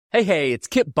Hey, it's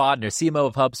Kip Bodner, CMO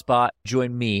of HubSpot.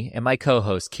 Join me and my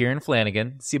co-host, Kieran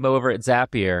Flanagan, CMO over at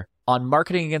Zapier, on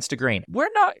Marketing Against the Grain.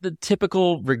 We're not the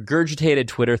typical regurgitated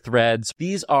Twitter threads.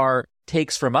 These are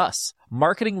takes from us,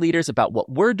 marketing leaders, about what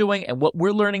we're doing and what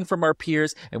we're learning from our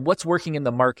peers and what's working in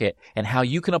the market and how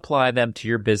you can apply them to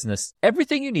your business.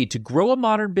 Everything you need to grow a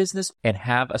modern business and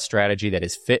have a strategy that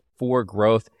is fit for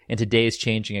growth in today's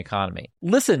changing economy.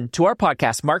 Listen to our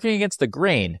podcast, Marketing Against the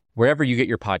Grain, wherever you get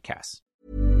your podcasts.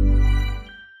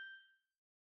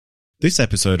 This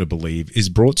episode of Believe is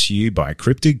brought to you by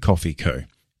Cryptid Coffee Co.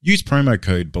 Use promo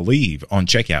code BELIEVE on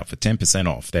checkout for 10%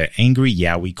 off their Angry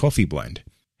Yowie coffee blend.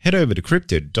 Head over to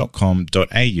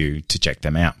cryptid.com.au to check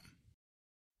them out.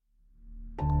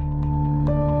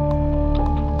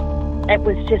 It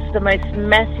was just the most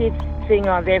massive thing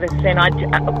I've ever seen. To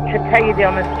tell you the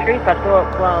honest truth, I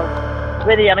thought, well,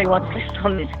 we're the only ones left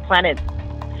on this planet.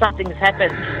 Something's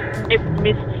happened. We've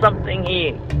missed something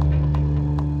here.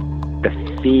 The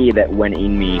fear that went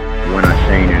in me when I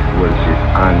seen it was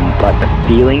just like the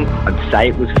feeling. I'd say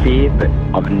it was fear, but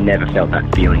I've never felt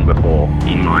that feeling before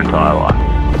in my entire life.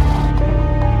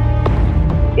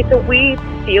 It's a weird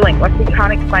feeling, like you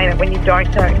can't explain it when you don't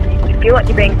know. You feel like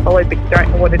you're being followed, but you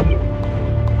don't know what it is.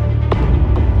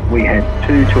 We had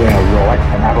two to our right,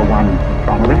 another one in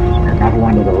front of us, another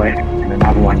one to the left, and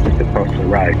another one just across the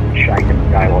road, shaking the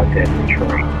daylights out of the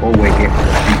tree. All we get was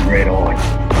a big red eye.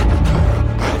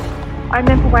 I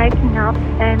remember waking up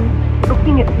and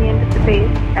looking at the end of the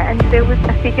bed, and there was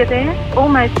a figure there,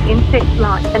 almost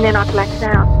insect-like, and then I blacked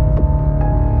out.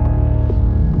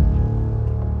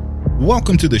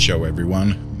 Welcome to the show,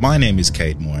 everyone. My name is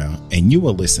Cade Moyer, and you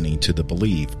are listening to the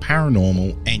Believe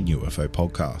Paranormal and UFO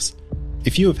podcast.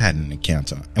 If you have had an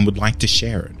encounter and would like to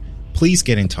share it, please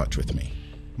get in touch with me.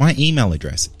 My email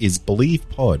address is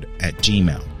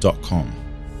believepod@gmail.com.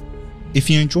 If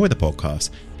you enjoy the podcast,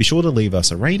 be sure to leave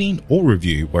us a rating or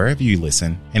review wherever you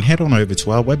listen, and head on over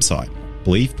to our website,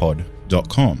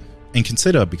 believepod.com, and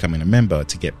consider becoming a member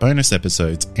to get bonus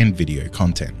episodes and video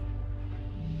content.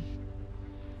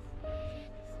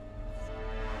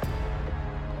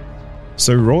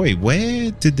 So Roy,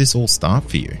 where did this all start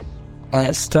for you?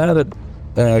 I started,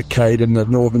 Kate, in the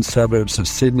northern suburbs of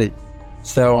Sydney.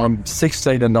 So I'm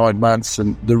 16 and 9 months,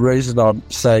 and the reason I'm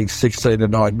saying 16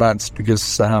 and 9 months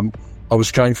because I was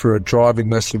going for a driving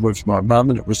lesson with my mum,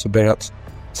 and it was about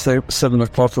 7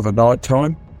 o'clock of the night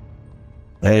time.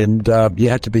 And you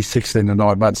had to be 16 and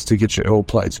 9 months to get your L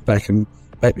plates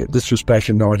this was back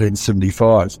in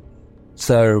 1975.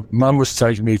 So Mum was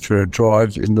taking me for a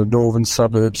drive in the northern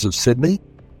suburbs of Sydney.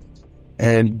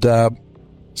 And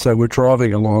so we're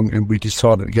driving along, and we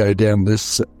decided to go down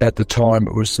this, at the time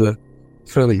it was a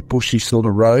fairly bushy sort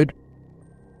of road,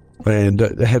 and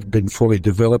it hadn't been fully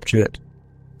developed yet.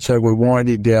 So we're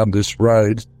winding down this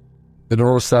road, and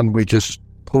all of a sudden we just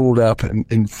pulled up, and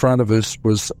in front of us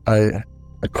was a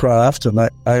craft, an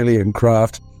alien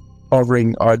craft,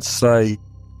 hovering, I'd say,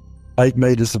 8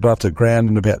 metres above the ground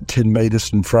and about 10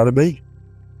 metres in front of me.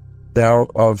 Now,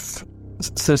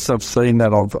 since I've seen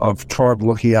that, I've tried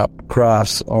looking up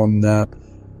crafts on the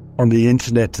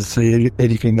internet to see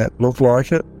anything that looked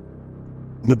like it.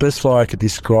 The best way I could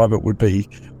describe it would be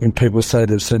when people say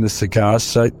they've seen a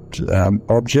cigar-shaped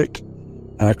object,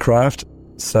 craft.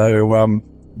 So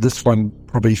this one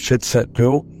probably fits that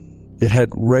bill. It had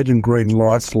red and green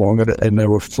lights along it, and they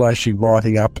were flashing,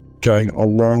 lighting up, going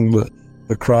along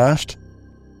the craft.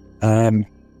 It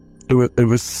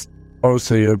was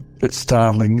obviously a bit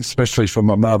startling, especially for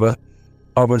my mother.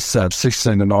 I was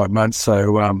 16 and 9 months,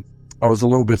 so I was a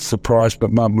little bit surprised,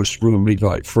 but Mum was really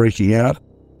freaking out.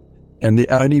 And the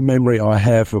only memory I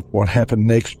have of what happened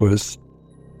next was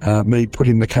me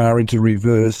putting the car into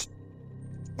reverse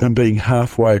and being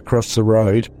halfway across the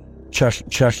road,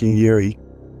 chucking Yuri.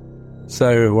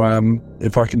 So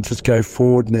if I can just go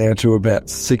forward now to about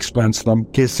 6 months, and I'm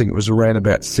guessing it was around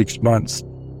about 6 months,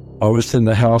 I was in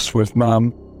the house with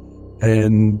Mum,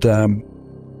 and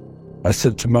I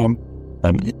said to Mum,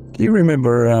 do you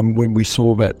remember when we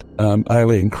saw that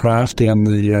alien craft down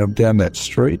that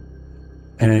street?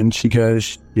 And she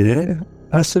goes, yeah.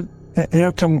 I said, how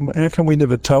come we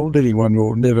never told anyone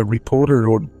or never reported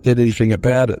or did anything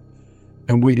about it?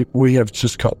 And we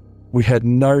had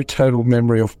no total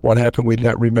memory of what happened. We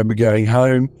don't remember going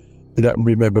home. We don't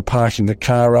remember parking the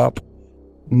car up.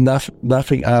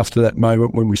 Nothing after that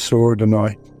moment when we saw it, and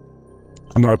I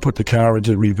put the car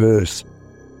into reverse.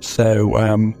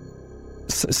 So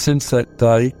since that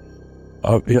day,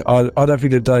 I don't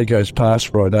think a day goes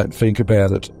past where I don't think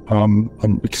about it. I'm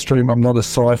not a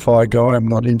sci-fi guy. I'm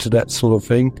not into that sort of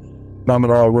thing. Mum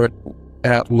and I weren't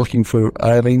out looking for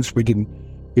aliens. We didn't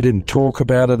We didn't talk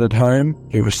about it at home.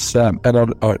 It was, and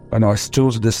I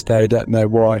still to this day don't know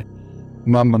why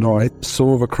Mum and I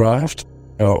saw the craft,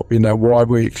 or, why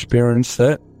we experienced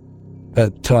that.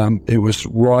 But it was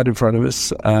right in front of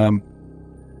us.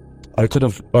 I could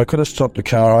have stopped the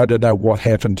car. I don't know what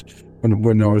happened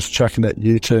when I was chucking that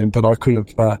U-turn, but I could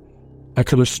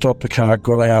have stopped the car,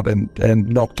 got out and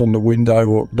knocked on the window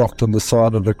or knocked on the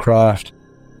side of the craft.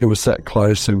 It was that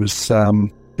close. It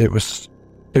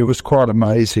was quite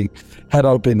amazing. Had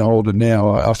I been older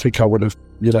now, I think I would have,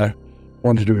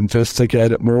 wanted to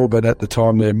investigate it more. But at the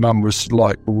time, their Mum was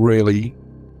like really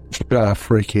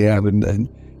freaking out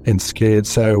and scared.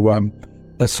 So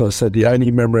that's what I said. The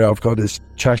only memory I've got is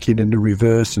chucking into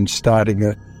reverse and starting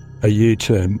a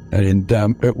U-turn. And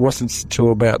it wasn't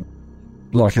until about,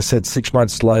 like I said, 6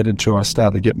 months later until I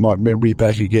started to get my memory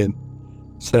back again.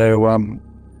 So,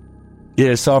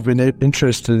 so I've been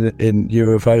interested in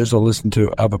UFOs. I listened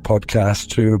to other podcasts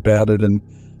too about it, and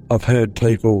I've heard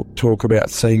people talk about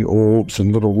seeing orbs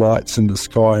and little lights in the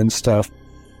sky and stuff.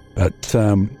 But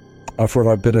I thought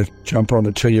I'd better jump on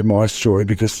and tell you my story,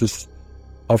 because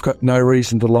I've got no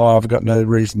reason to lie. I've got no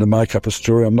reason to make up a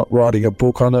story. I'm not writing a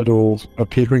book on it or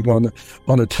appearing on a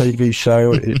TV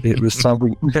show. It was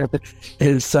something.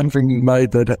 It's something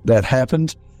made that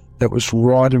happened. That was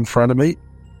right in front of me,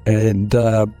 and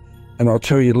I'll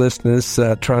tell you, listeners,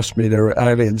 trust me, there are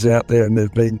aliens out there, and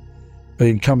they've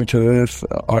been coming to Earth,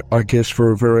 I guess,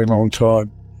 for a very long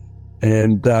time.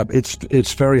 And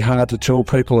it's very hard to tell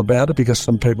people about it, because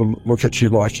some people look at you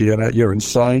like you're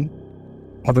insane.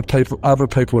 Other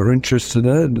people are interested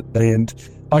in it, and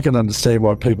I can understand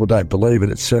why people don't believe it.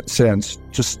 It sounds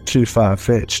just too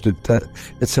far-fetched.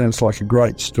 It sounds like a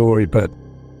great story, but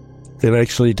it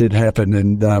actually did happen,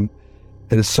 and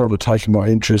it has sort of taken my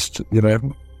interest,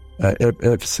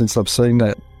 ever since I've seen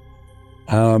that.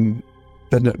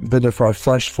 But if I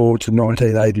flash forward to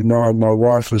 1989, my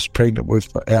wife was pregnant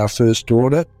with our first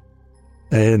daughter,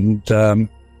 and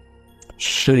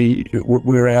we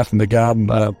were out in the garden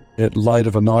at late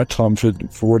of a night time for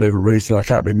whatever reason, I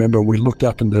can't remember. We looked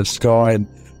up into the sky and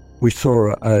we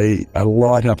saw a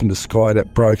light up in the sky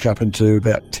that broke up into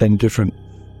about 10 different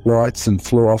lights and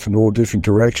flew off in all different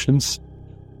directions.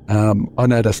 I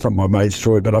know that's not my main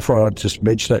story, but I thought I'd just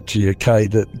mention that to you, Kay,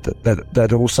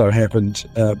 that also happened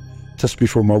just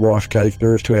before my wife gave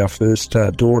birth to our first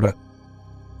daughter.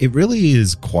 It really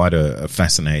is quite a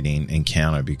fascinating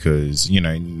encounter, because,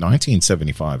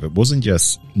 1975, it wasn't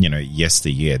just,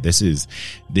 yesteryear. This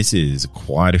is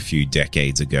quite a few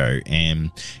decades ago.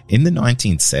 And in the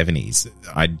 1970s,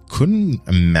 I couldn't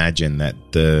imagine that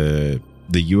the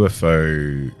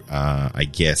UFO, I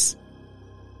guess,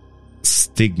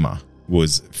 stigma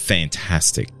was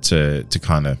fantastic to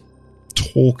kind of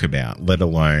talk about, let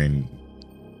alone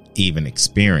even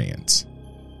experience.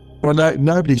 Well,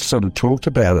 nobody sort of talked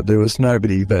about it. There was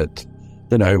nobody that,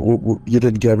 you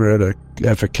didn't go around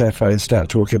a cafe and start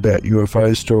talking about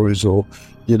UFO stories or,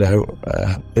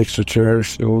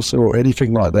 extraterrestrials or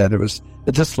anything like that.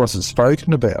 It just wasn't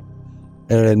spoken about.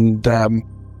 And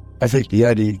I think the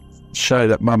only show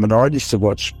that Mum and I used to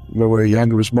watch when we were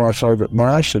younger was My Favourite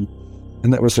Martian,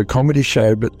 and that was a comedy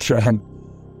show, but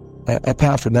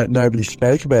apart from that, nobody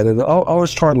spoke about it. I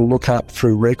was trying to look up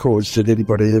through records, did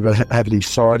anybody ever have any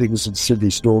sightings in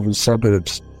Sydney's northern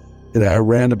suburbs,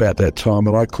 around about that time,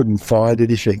 and I couldn't find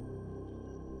anything.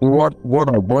 What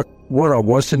I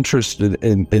was interested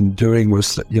in doing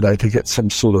was, to get some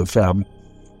sort of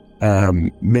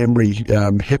memory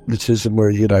hypnotism where,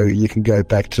 you can go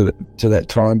back to that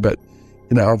time. But,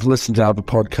 I've listened to other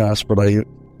podcasts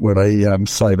where they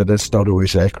say that that's not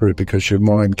always accurate, because your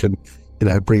mind can,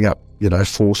 bring up,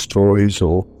 false stories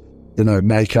or,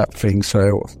 make up things.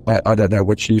 So I don't know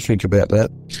what you think about that.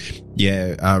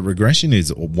 Yeah, regression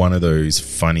is one of those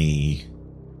funny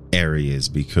areas,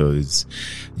 because,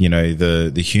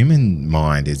 the human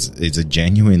mind is a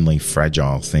genuinely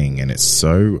fragile thing, and it's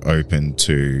so open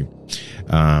to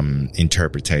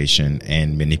interpretation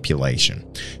and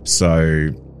manipulation. So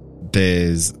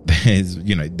there's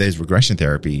regression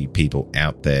therapy people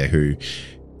out there who,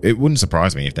 it wouldn't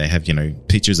surprise me if they have,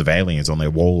 pictures of aliens on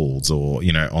their walls or,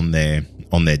 on their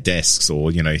desks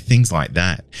or, things like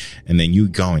that. And then you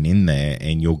going in there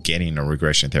and you're getting a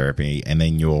regression therapy, and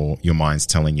then your mind's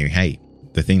telling you, hey,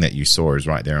 the thing that you saw is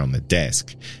right there on the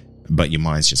desk. But your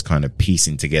mind's just kind of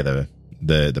piecing together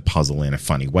the puzzle in a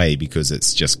funny way, because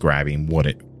it's just grabbing what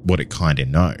it kind of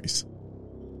knows.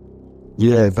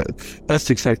 Yeah, but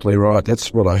that's exactly right.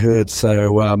 That's what I heard.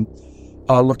 So,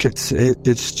 look,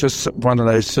 it's just one of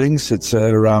those things. It's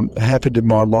happened in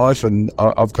my life, and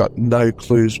I've got no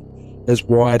clues as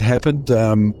why it happened.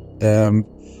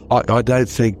 I don't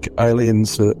think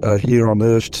aliens are here on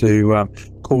Earth to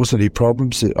cause any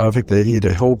problems. I think they're here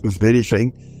to help with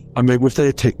anything. I mean, with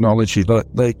their technology,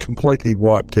 they completely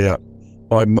wiped out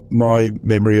my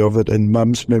memory of it and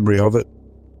Mum's memory of it,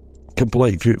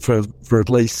 complete for at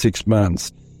least 6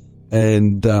 months.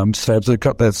 And so they've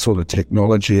got that sort of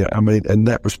technology. I mean, and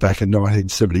that was back in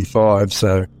 1975.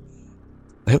 So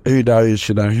who knows?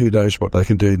 Who knows what they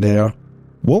can do now?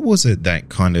 What was it that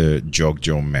kind of jogged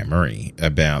your memory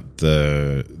about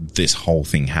this whole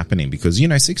thing happening? Because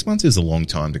 6 months is a long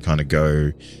time to kind of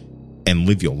go and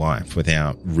live your life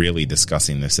without really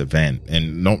discussing this event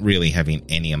and not really having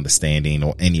any understanding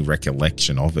or any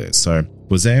recollection of it. So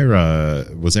was there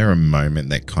a moment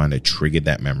that kind of triggered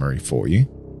that memory for you?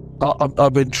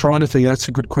 I've been trying to think. That's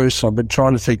a good question. I've been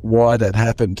trying to think why that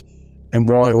happened and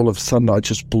why all of a sudden I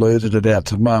just blurted it out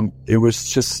to Mum. It was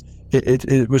just,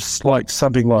 it was like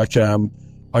something like,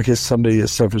 I guess somebody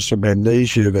suffers from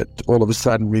amnesia that all of a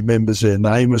sudden remembers their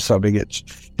name or something. It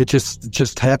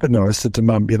just happened. I said to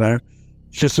Mum, it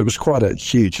was quite a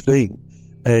huge thing.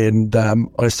 And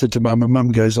I said to Mum, and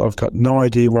Mum goes, I've got no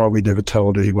idea why we never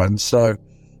told anyone. So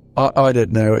I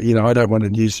don't know. I don't want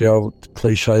to use the old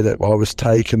cliche that I was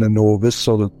taken and all this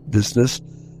sort of business.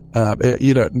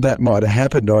 That might have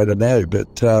happened. I don't know.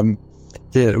 But,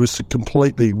 it was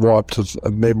completely wiped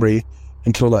of memory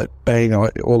until that bang,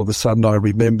 all of a sudden I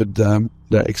remembered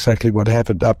exactly what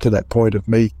happened up to that point of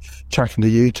me chucking the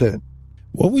U-turn.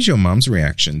 What was your mum's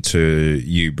reaction to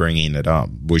you bringing it up?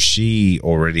 Was she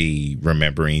already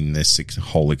remembering this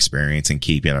whole experience and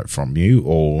keeping it from you,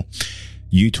 or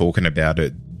you talking about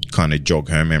it kind of jog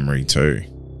her memory too?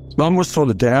 Mum was sort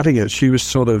of doubting it. She was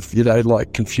sort of,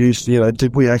 confused.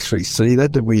 Did we actually see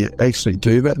that? Did we actually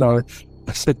do that? And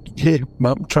I said, yeah,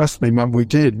 Mum, trust me, Mum, we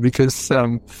did, because,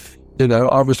 I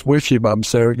was with you, Mum,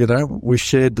 so, we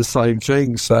shared the same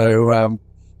thing. So,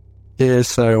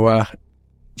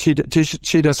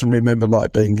 she doesn't remember,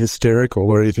 being hysterical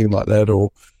or anything like that,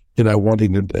 or,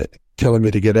 wanting to, telling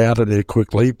me to get out of there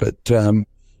quickly, but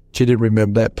she didn't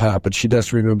remember that part, but she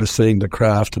does remember seeing the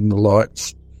craft and the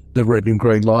lights, the red and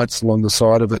green lights along the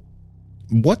side of it.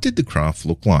 What did the craft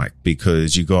look like?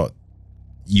 Because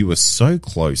you were so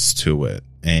close to it,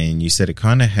 and you said it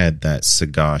kind of had that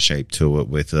cigar shape to it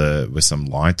with some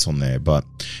lights on there, but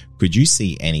could you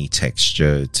see any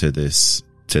texture to this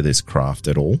craft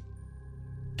at all?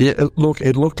 Yeah, it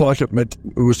looked like it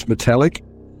was metallic.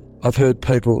 I've heard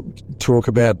people talk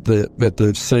about that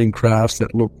they've seen crafts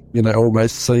that look,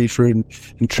 almost see-through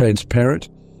and transparent.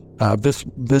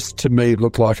 This to me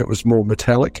looked like it was more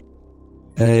metallic,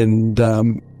 and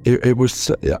it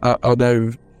was. I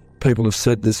know people have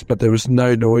said this, but there was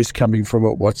no noise coming from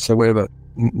it whatsoever.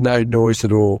 No noise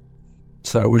at all.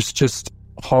 So it was just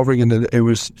hovering, and it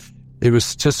was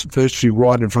just virtually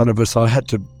right in front of us. I had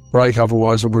to brake,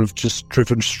 otherwise I would have just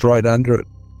driven straight under it.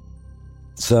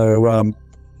 So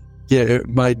it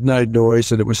made no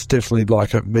noise, and it was definitely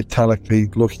like a metallic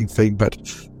looking thing, but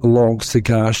a long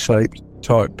cigar-shaped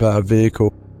type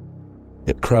vehicle,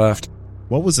 craft.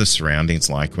 What was the surroundings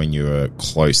like when you were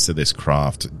close to this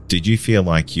craft? Did you feel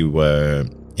like you were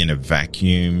in a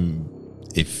vacuum,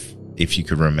 if you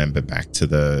could remember back to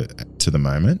the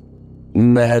moment?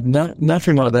 No,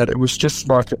 nothing like that. It was just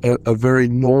like a very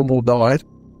normal night.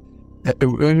 And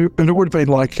it would have been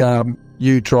like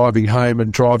you driving home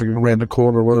and driving around the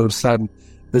corner, and all of a sudden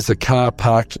there's a car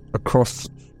parked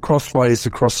crossways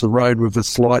across the road with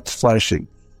its lights flashing.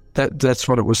 That's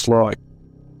what it was like.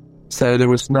 So there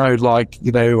was no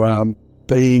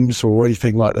beams or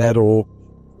anything like that, or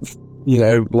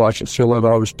like it felt like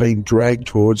I was being dragged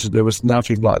towards. There was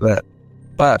nothing like that.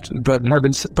 But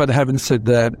having said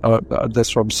that,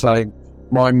 that's what I'm saying.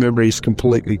 My memory is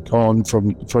completely gone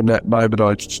from that moment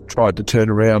I just tried to turn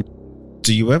around.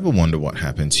 Do you ever wonder what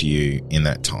happened to you in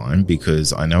that time?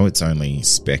 Because I know it's only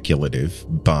speculative,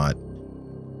 but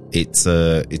it's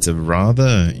a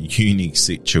rather unique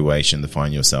situation to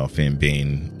find yourself in,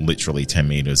 being literally 10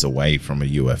 meters away from a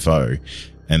UFO,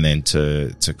 and then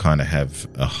to kind of have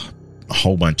a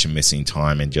whole bunch of missing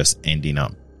time and just ending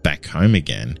up back home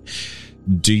again.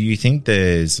 Do you think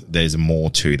there's more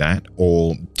to that,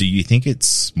 or do you think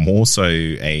it's more so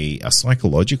a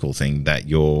psychological thing that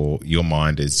your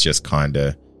mind is just kind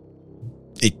of,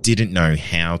 it didn't know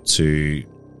how to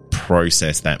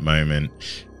process that moment,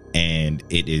 and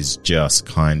it is just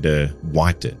kind of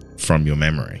wiped it from your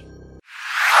memory?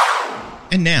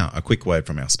 And now a quick word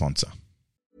from our sponsor.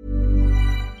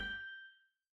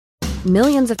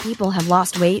 Millions of people have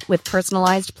lost weight with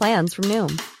personalized plans from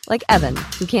Noom. Like Evan,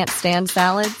 who can't stand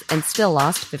salads and still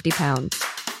lost 50 pounds.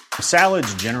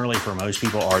 Salads generally for most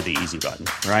people are the easy button,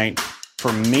 right?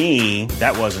 For me,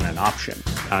 that wasn't an option.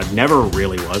 I never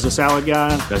really was a salad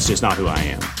guy. That's just not who I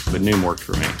am. But Noom worked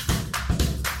for me.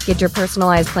 Get your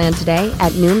personalized plan today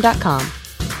at Noom.com.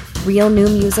 Real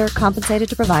Noom user compensated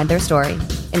to provide their story.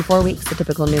 In 4 weeks, the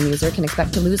typical Noom user can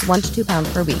expect to lose 1 to 2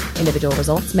 pounds per week. Individual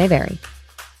results may vary.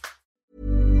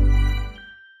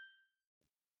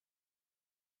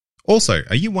 Also,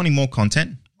 are you wanting more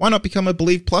content? Why not become a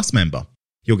Believe Plus member?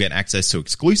 You'll get access to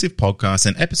exclusive podcasts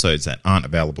and episodes that aren't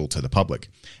available to the public.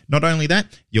 Not only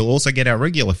that, you'll also get our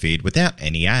regular feed without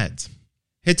any ads.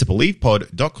 Head to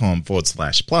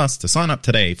believepod.com/plus to sign up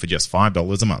today for just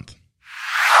 $5 a month.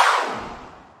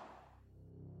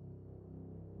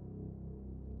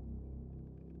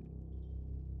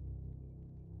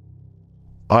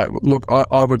 I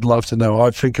would love to know. I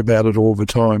think about it all the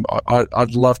time.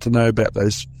 I'd love to know about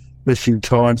those missing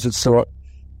times.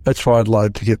 That's why I'd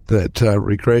like to get that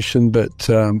regression. But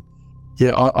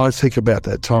I think about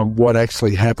that time. What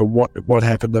actually happened? What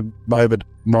happened the moment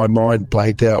my mind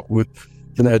blanked out?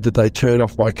 Did they turn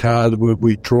off my car? Were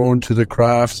we drawn to the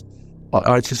craft?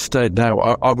 I just don't know.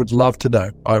 I would love to know.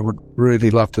 I would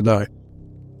really love to know.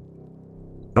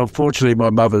 Unfortunately, my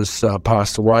mother's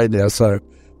passed away now, so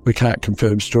we can't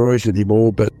confirm stories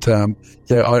anymore. But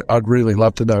I'd really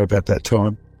love to know about that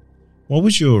time. What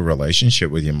was your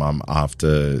relationship with your mum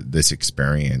after this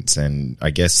experience? And I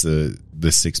guess the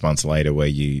 6 months later where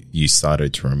you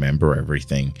started to remember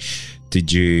everything,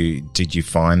 did you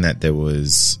find that there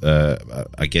was, a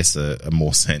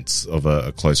more sense of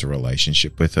a closer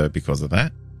relationship with her because of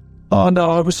that? Oh,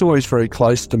 no, I was always very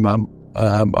close to Mum.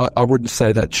 I wouldn't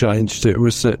say that changed. It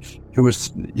was,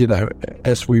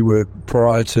 as we were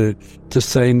prior to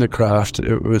seeing the craft,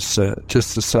 it was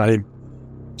just the same.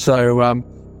 So,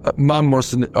 Mum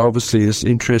wasn't obviously as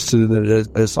interested in it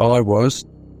as I was,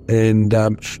 and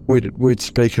we'd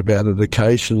speak about it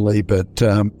occasionally. But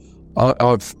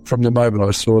I've from the moment I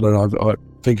saw it, I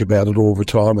think about it all the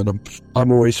time, and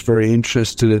I'm always very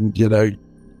interested in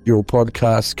your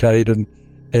podcast, Kate, and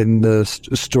the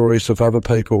stories of other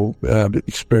people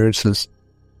experiences.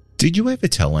 Did you ever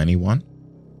tell anyone?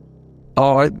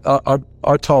 Oh,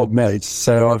 I told mates.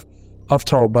 So I've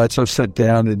told mates. I've sat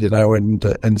down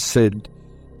and said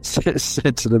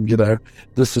to them,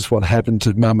 this is what happened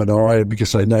to Mum and I,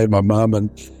 because they know my mum,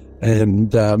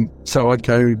 and so I'd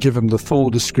go and give them the full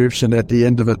description. At the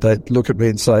end of it, they'd look at me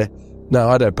and say, "No,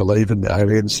 I don't believe in the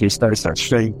aliens. There's no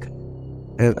such thing."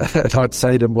 And I'd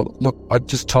say to them, "Well, look, I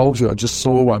just told you, I just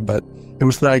saw one," but it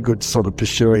was no good sort of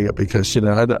pursuing it because and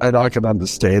I can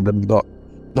understand them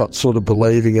not sort of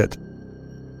believing it.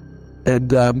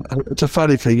 And the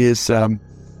funny thing is,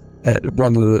 at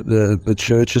one of the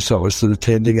churches I was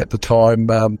attending at the time,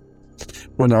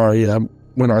 when I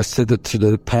said it to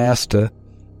the pastor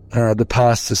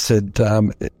said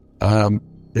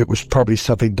it was probably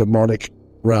something demonic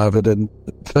rather than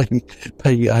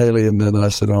being alien. And I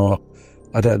said, "Oh,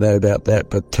 I don't know about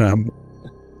that," but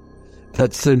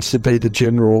that seems to be the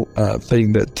general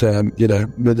thing that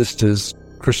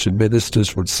Christian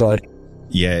ministers would say.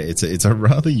 Yeah, it's a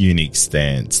rather unique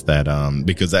stance that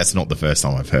because that's not the first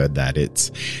time I've heard that. It's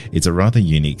a rather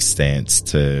unique stance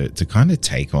to kind of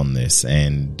take on this,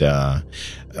 and I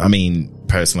mean,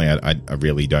 personally, I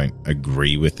really don't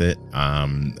agree with it.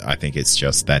 I think it's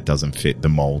just that doesn't fit the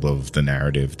mold of the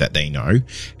narrative that they know,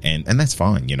 and that's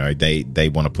fine. They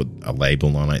want to put a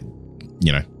label on it.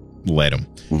 Let them.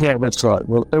 Yeah, that's right.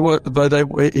 Well,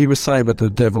 he was saying that the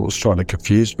devil was trying to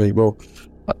confuse me. Well,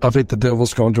 I think the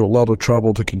devil's gone to a lot of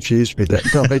trouble to confuse me that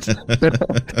night.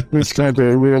 It's going to be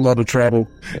a real lot of trouble.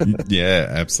 Yeah,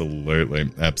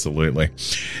 absolutely.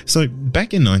 So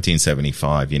back in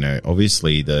 1975,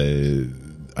 obviously the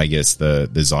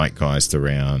zeitgeist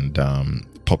around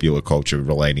popular culture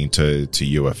relating to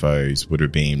UFOs would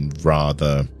have been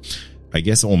rather, I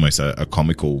guess, almost a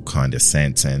comical kind of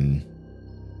sense. And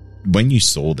when you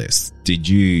saw this, did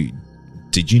you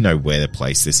know where to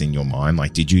place this in your mind?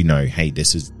 Like, did you know, hey,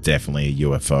 this is definitely a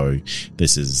UFO.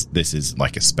 This is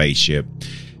like a spaceship.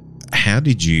 How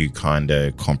did you kind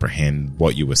of comprehend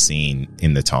what you were seeing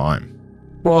in the time?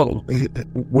 Well,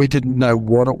 we didn't know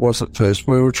what it was at first.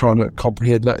 We were trying to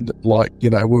comprehend that,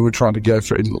 we were trying to go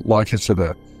for it, like, is it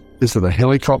a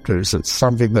helicopter? Is it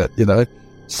something that,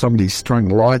 somebody strung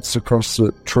lights across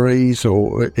the trees,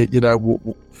 or,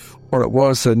 what it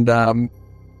was? And,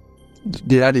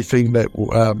 the only thing that,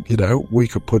 we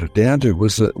could put it down to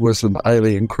was an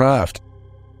alien craft.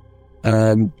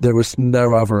 And there was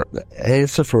no other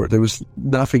answer for it. There was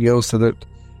nothing else in it.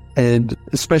 And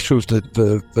especially with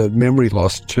the memory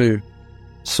loss too,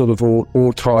 sort of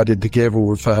all tied in together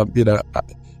with,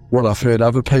 what I've heard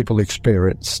other people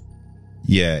experience.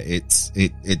 Yeah,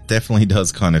 it definitely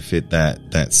does kind of fit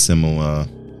that similar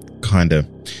kind of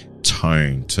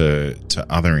tone to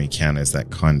other encounters that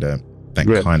kind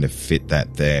of fit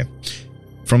that there.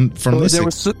 From this,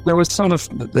 there was sort of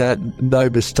that no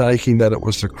mistaking that it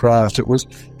was a craft. It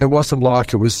wasn't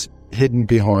like it was hidden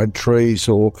behind trees,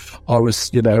 or I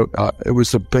was, it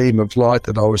was a beam of light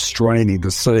that I was straining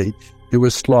to see. It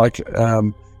was like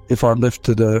if I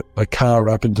lifted a car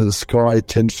up into the sky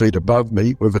 10 feet above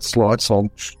me with its lights on,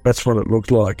 that's what it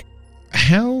looked like.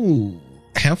 How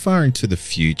far into the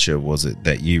future was it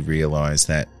that you realised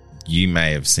that you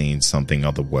may have seen something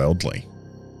otherworldly?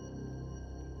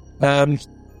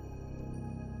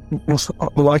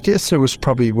 Well, I guess it was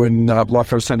probably when,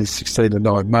 like I was only 16 or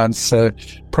 9 months, so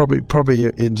probably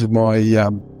into my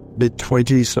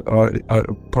mid-20s, I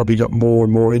probably got more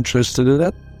and more interested in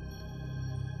it.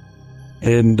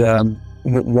 And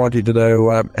wanted to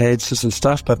know answers and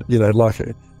stuff, but, like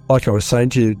I was saying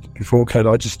to you before, Kate,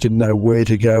 I just didn't know where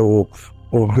to go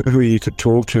or who you could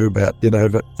talk to about,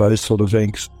 those sort of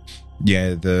things.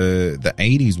 Yeah, the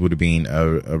 80s would have been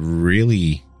a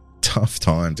really tough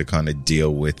time to kind of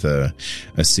deal with a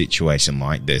situation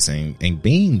like this, and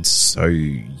being so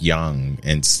young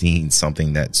and seeing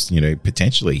something that's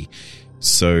potentially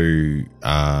so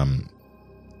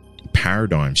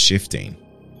paradigm shifting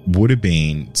would have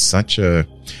been such a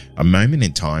moment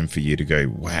in time for you to go,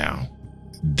 wow,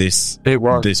 this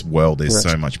world is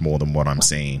so much more than what I'm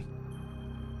seeing.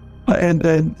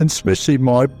 And especially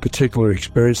my particular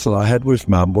experience that I had with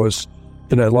Mum was,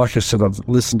 like I said, I've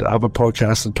listened to other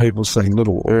podcasts and people seeing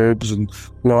little orbs and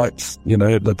lights,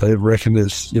 that they reckon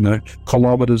is,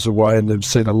 kilometres away, and they've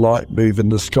seen a light move in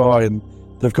the sky and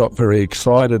they've got very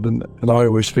excited. And I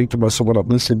always think to myself when I'm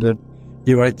listening to,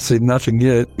 you ain't seen nothing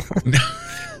yet.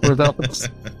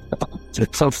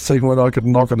 I've seen when I could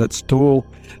knock on its door.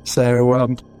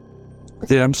 So,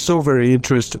 I'm still very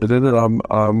interested in it.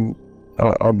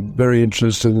 I'm very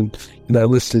interested in,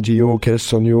 listening to your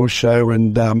guests on your show,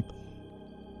 and I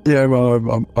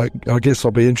guess I'll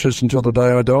be interested until the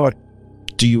day I die.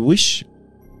 Do you wish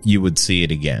you would see it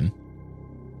again?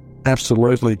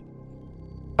 Absolutely.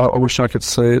 I wish I could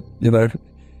see it.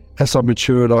 As I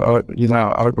matured, I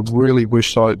really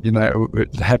wished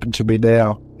it happened to me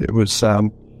now. It was, I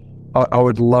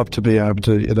would love to be able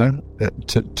to,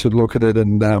 to look at it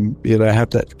and, have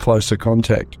that closer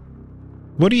contact.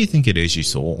 What do you think it is you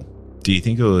saw? Do you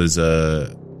think it was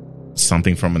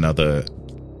something from another,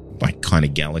 like, kind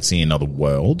of galaxy, another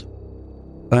world?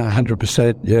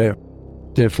 100%, yeah,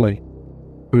 definitely.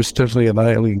 It was definitely an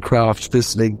alien craft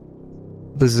visiting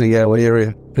our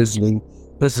area, visiting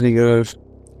Earth.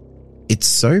 It's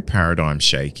so paradigm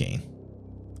shaking,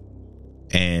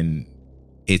 and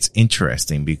it's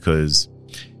interesting because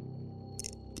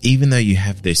even though you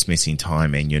have this missing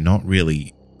time and you're not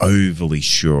really overly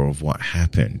sure of what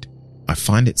happened, I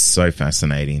find it so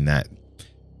fascinating that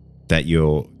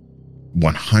you're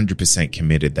 100%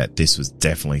 committed that this was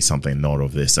definitely something not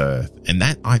of this earth. And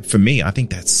that, for me, I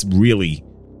think that's really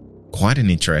quite an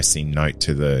interesting note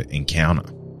to the encounter.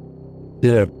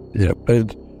 Yeah.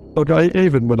 And look,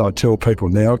 even when I tell people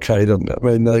now, Kate, even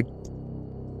when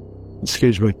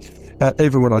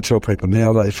I tell people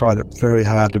now, they find it very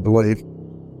hard to believe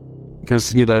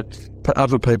because,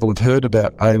 other people have heard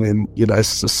about alien,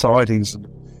 sightings,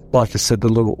 like I said, the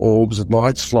little orbs and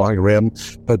lights flying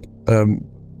around, but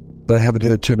they haven't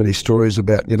heard too many stories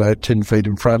about, 10 feet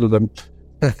in front of them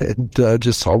and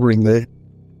just hovering there.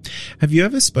 Have you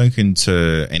ever spoken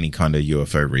to any kind of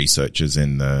UFO researchers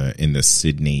in the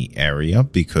Sydney area?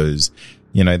 Because,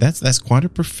 that's quite a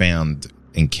profound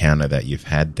encounter that you've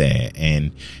had there,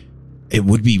 and it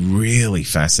would be really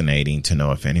fascinating to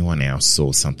know if anyone else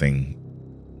saw something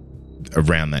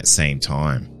around that same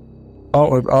time.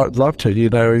 Oh, I'd love to.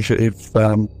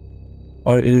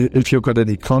 If you've got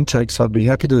any contacts, I'd be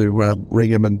happy to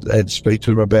ring them and speak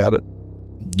to them about it.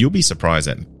 You'll be surprised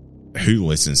at who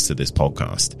listens to this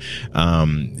podcast.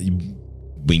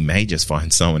 We may just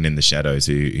find someone in the shadows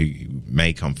who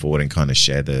may come forward and kind of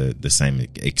share the same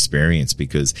experience,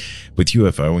 because with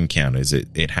UFO encounters,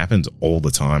 it happens all the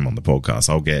time on the podcast.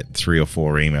 I'll get 3 or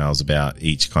 4 emails about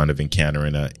each kind of encounter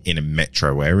in a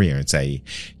metro area and say,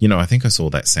 I think I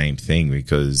saw that same thing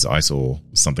because I saw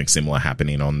something similar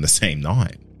happening on the same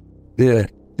night. Yeah.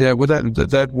 Well,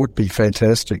 that would be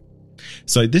fantastic.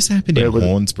 So this happened in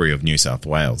Hornsby of New South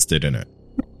Wales, didn't it?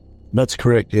 That's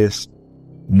correct, yes.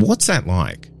 What's that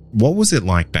like? What was it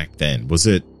like back then?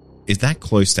 Is that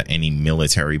close to any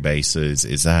military bases?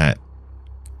 Is that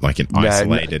like an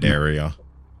isolated area?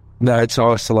 No, it's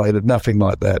isolated. Nothing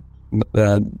like that.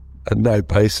 No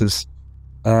bases.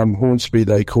 Hornsby,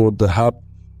 they called the hub.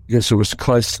 because it was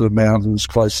close to the mountains,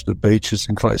 close to the beaches,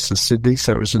 and close to Sydney,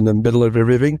 so it was in the middle of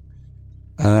everything.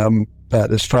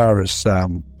 But as far as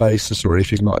bases or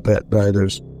anything like that, no,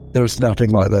 there was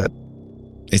nothing like that.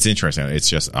 It's interesting. It's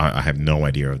just I have no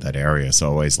idea of that area, so I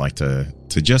always like to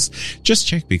just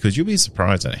check, because you'll be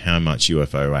surprised at how much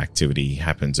UFO activity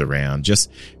happens around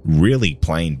just really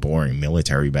plain boring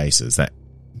military bases that,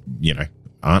 you know,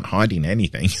 aren't hiding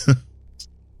anything.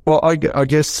 Well, I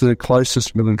guess the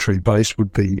closest military base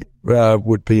would be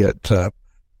at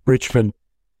Richmond,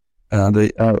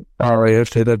 the RAF.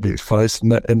 That'd be close,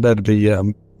 and that'd be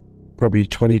probably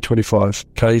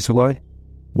 20-25 k's away.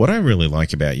 What I really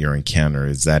like about your encounter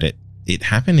is that it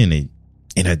happened in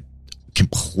a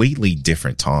completely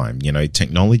different time. You know,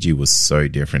 technology was so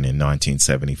different in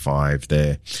 1975.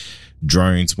 The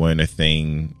drones weren't a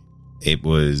thing. It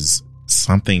was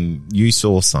something, you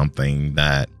saw something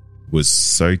that was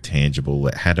so tangible.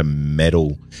 It had a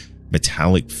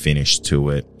metallic finish to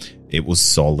it. It was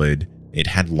solid. It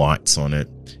had lights on it.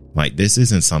 Like, this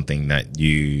isn't something that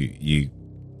you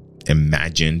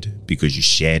imagined because you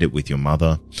shared it with your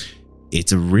mother.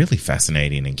 It's a really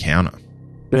fascinating encounter.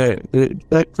 Yeah,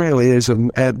 that really is.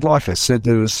 And like I said,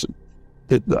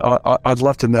 I'd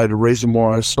love to know the reason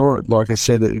why I saw it. Like I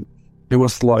said, it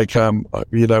was like,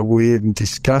 you know, we even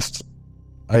discussed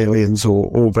aliens or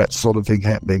all that sort of thing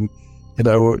happening. You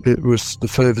know, it was the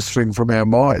furthest thing from our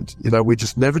mind. You know, we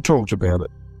just never talked about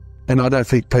it. And I don't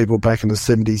think people back in the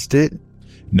 70s did.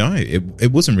 No,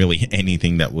 it wasn't really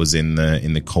anything that was in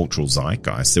the cultural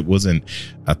zeitgeist. It wasn't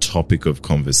a topic of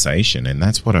conversation, and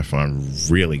that's what I find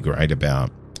really great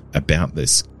about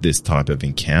this type of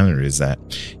encounter, is that,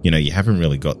 you know, you haven't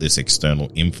really got this external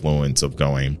influence of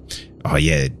going, oh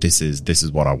yeah, this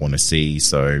is what I want to see.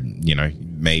 So, you know,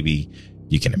 maybe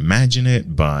you can imagine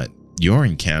it, but your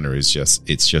encounter is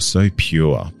just so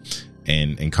pure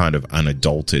and kind of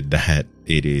unadulterated that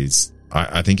it is.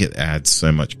 I think it adds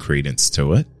so much credence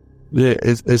to it. Yeah,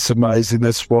 it's amazing.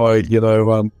 That's why, you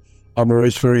know, I'm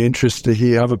always very interested to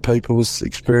hear other people's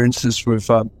experiences with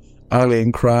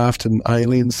alien craft and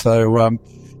aliens. So, I'm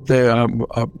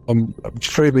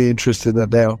extremely interested in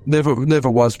it now. Never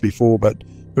was before, but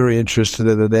very interested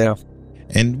in it now.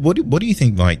 And what do you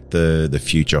think, like, the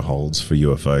future holds for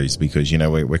UFOs? Because, you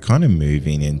know, we're kind of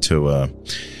moving into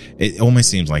it almost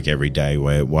seems like every day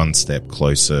we're one step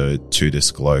closer to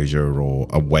disclosure or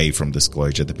away from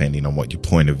disclosure, depending on what your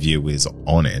point of view is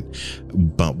on it.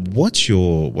 But what's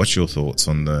your thoughts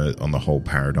on the whole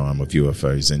paradigm of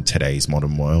UFOs in today's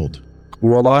modern world?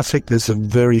 Well, I think there's a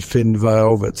very thin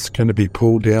veil that's going to be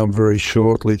pulled down very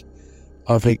shortly.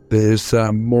 I think there's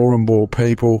more and more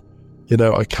people, you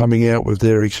know, are coming out with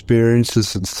their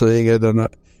experiences and seeing it,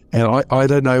 and I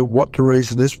don't know what the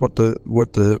reason is, what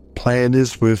the plan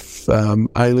is with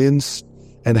aliens,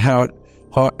 and how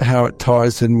it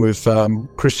ties in with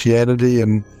Christianity,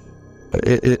 and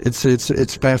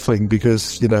it's baffling,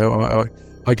 because, you know,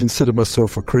 I consider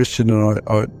myself a Christian, and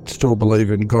I still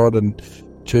believe in God and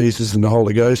Jesus and the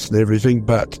Holy Ghost and everything,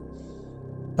 but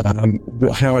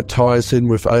how it ties in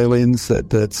with aliens,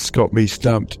 that's got me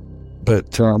stumped.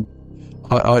 But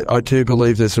I do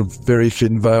believe there's a very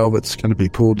thin veil that's going to be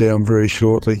pulled down very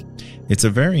shortly. It's a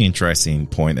very interesting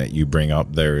point that you bring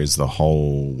up. There is the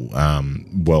whole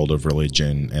world of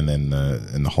religion, and then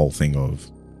the whole thing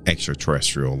of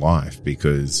extraterrestrial life,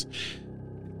 because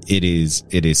it is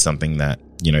something that,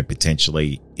 you know,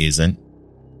 potentially isn't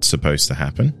supposed to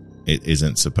happen. It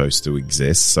isn't supposed to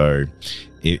exist. So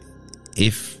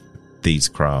if these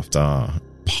craft are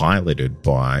piloted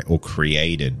by or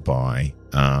created by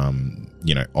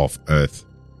you know, off-Earth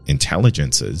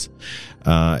intelligences,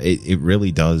 it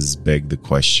really does beg the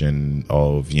question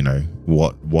of, you know,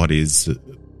 what is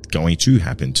going to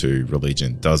happen to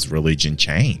religion? Does religion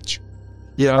change?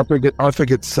 Yeah, I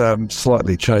think it's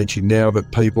slightly changing now that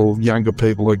younger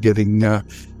people are getting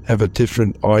have a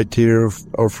different idea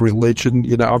of religion.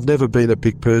 You know, I've never been a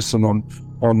big person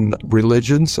on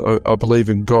religions. I believe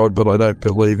in God, but I don't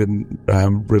believe in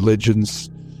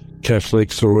religions,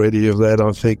 Catholics or any of that.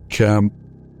 I think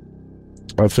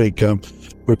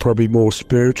we're probably more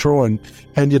spiritual, and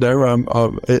you know,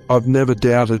 I've never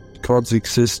doubted God's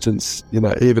existence. You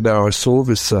know, even though I saw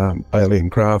this alien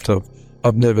craft,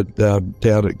 I've never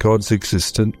doubted God's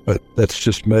existence. But that's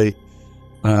just me.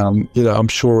 You know, I'm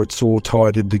sure it's all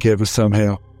tied in together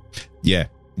somehow. Yeah,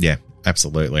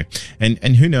 absolutely.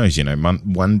 And who knows? You know,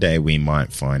 one day we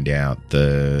might find out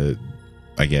the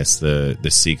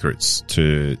secrets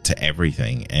to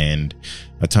everything. And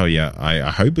I tell you, I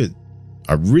hope it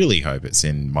I really hope it's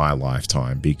in my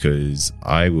lifetime, because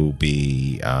I will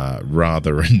be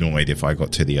rather annoyed if I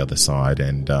got to the other side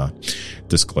and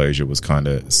disclosure was kind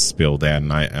of spilled out,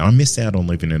 and I missed out on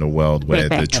living in a world where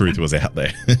the truth was out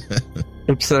there.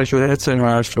 Exactly. That's in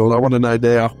Marshfield. I want to know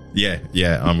now.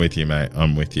 Yeah, I'm with you, mate.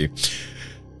 I'm with you.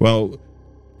 Well,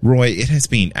 Roy, it has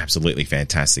been absolutely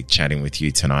fantastic chatting with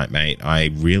you tonight, mate. I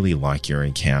really like your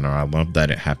encounter. I love that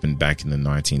it happened back in the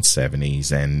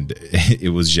 1970s, and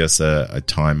it was just a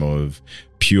time of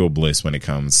pure bliss when it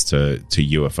comes to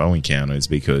UFO encounters,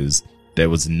 because there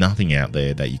was nothing out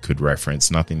there that you could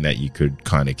reference, nothing that you could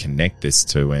kind of connect this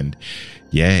to. And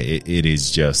yeah, it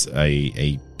is just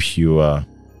a pure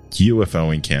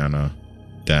UFO encounter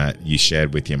that you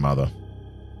shared with your mother.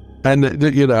 And,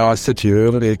 I said to you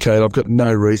earlier, Kate, I've got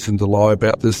no reason to lie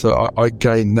about this. I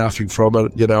gain nothing from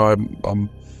it. I'm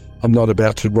not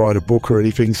about to write a book or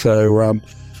anything, so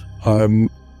I'm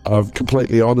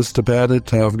completely honest about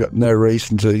it. I've got no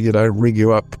reason to, ring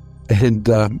you up and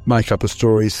make up a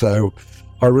story. So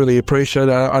I really appreciate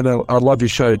it. I love your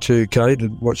show too, Kate,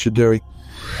 and what you're doing.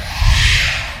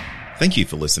 Thank you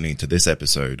for listening to this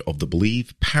episode of the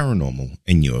Believe Paranormal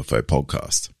and UFO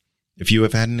podcast. If you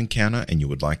have had an encounter and you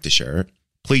would like to share it,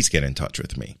 please get in touch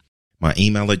with me. My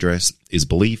email address is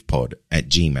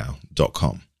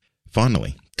believepod@gmail.com.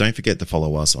 Finally, don't forget to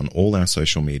follow us on all our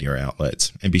social media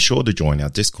outlets, and be sure to join our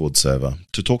Discord server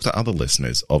to talk to other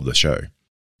listeners of the show.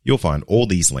 You'll find all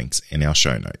these links in our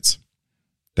show notes.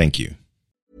 Thank you.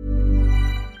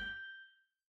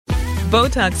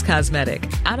 Botox Cosmetic,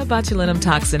 onabotulinum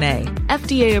toxin A,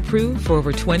 FDA approved for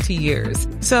over 20 years.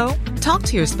 So, talk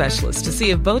to your specialist to see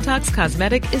if Botox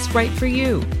Cosmetic is right for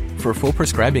you. For full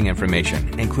prescribing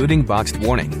information, including boxed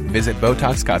warning, visit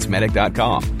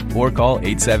BotoxCosmetic.com or call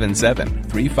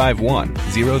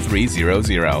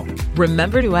 877-351-0300.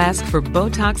 Remember to ask for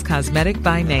Botox Cosmetic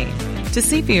by name. To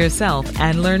see for yourself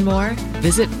and learn more,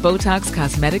 visit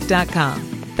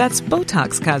BotoxCosmetic.com. That's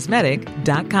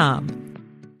BotoxCosmetic.com.